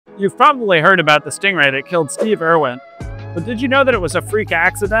You've probably heard about the stingray that killed Steve Irwin, but did you know that it was a freak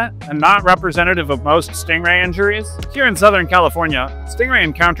accident and not representative of most stingray injuries? Here in Southern California, stingray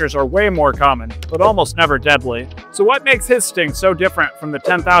encounters are way more common, but almost never deadly. So what makes his sting so different from the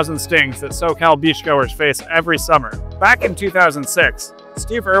 10,000 stings that SoCal beachgoers face every summer? Back in 2006,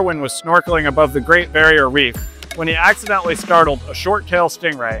 Steve Irwin was snorkeling above the Great Barrier Reef when he accidentally startled a short-tail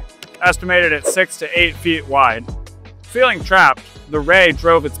stingray, estimated at 6 to 8 feet wide. Feeling trapped, the ray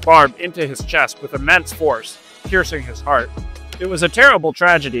drove its barb into his chest with immense force, piercing his heart. It was a terrible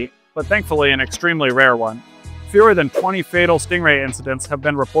tragedy, but thankfully an extremely rare one. Fewer than 20 fatal stingray incidents have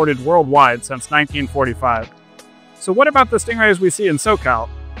been reported worldwide since 1945. So what about the stingrays we see in SoCal?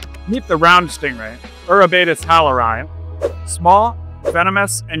 Meet the round stingray, Urobatus halleri. Small,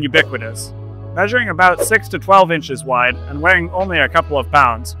 venomous, and ubiquitous. Measuring about 6 to 12 inches wide and weighing only a couple of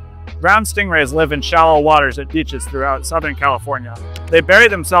pounds, round stingrays live in shallow waters at beaches throughout Southern California. They bury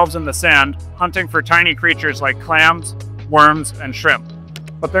themselves in the sand, hunting for tiny creatures like clams, worms, and shrimp.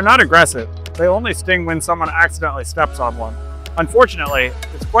 But they're not aggressive. They only sting when someone accidentally steps on one. Unfortunately,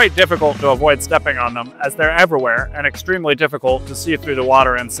 it's quite difficult to avoid stepping on them as they're everywhere and extremely difficult to see through the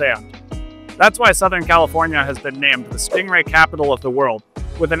water and sand. That's why Southern California has been named the stingray capital of the world,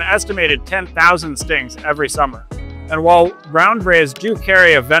 with an estimated 10,000 stings every summer. And while round rays do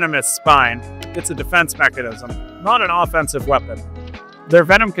carry a venomous spine, it's a defense mechanism, not an offensive weapon. Their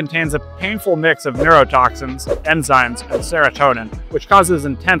venom contains a painful mix of neurotoxins, enzymes, and serotonin, which causes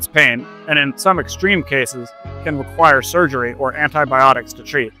intense pain, and in some extreme cases, can require surgery or antibiotics to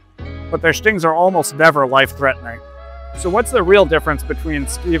treat. But their stings are almost never life-threatening. So what's the real difference between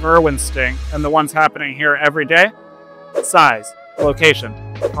Steve Irwin's sting and the ones happening here every day? Size, location,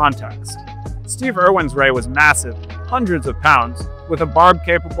 context. Steve Irwin's ray was massive, hundreds of pounds, with a barb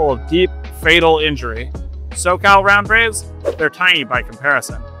capable of deep, fatal injury. SoCal round rays? They're tiny by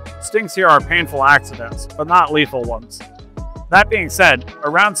comparison. Stings here are painful accidents, but not lethal ones. That being said, a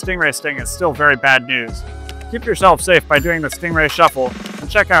round stingray sting is still very bad news. Keep yourself safe by doing the Stingray Shuffle, and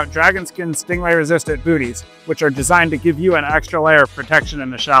check out Dragon Skin stingray-resistant booties, which are designed to give you an extra layer of protection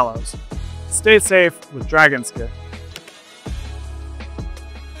in the shallows. Stay safe with Dragon Skin.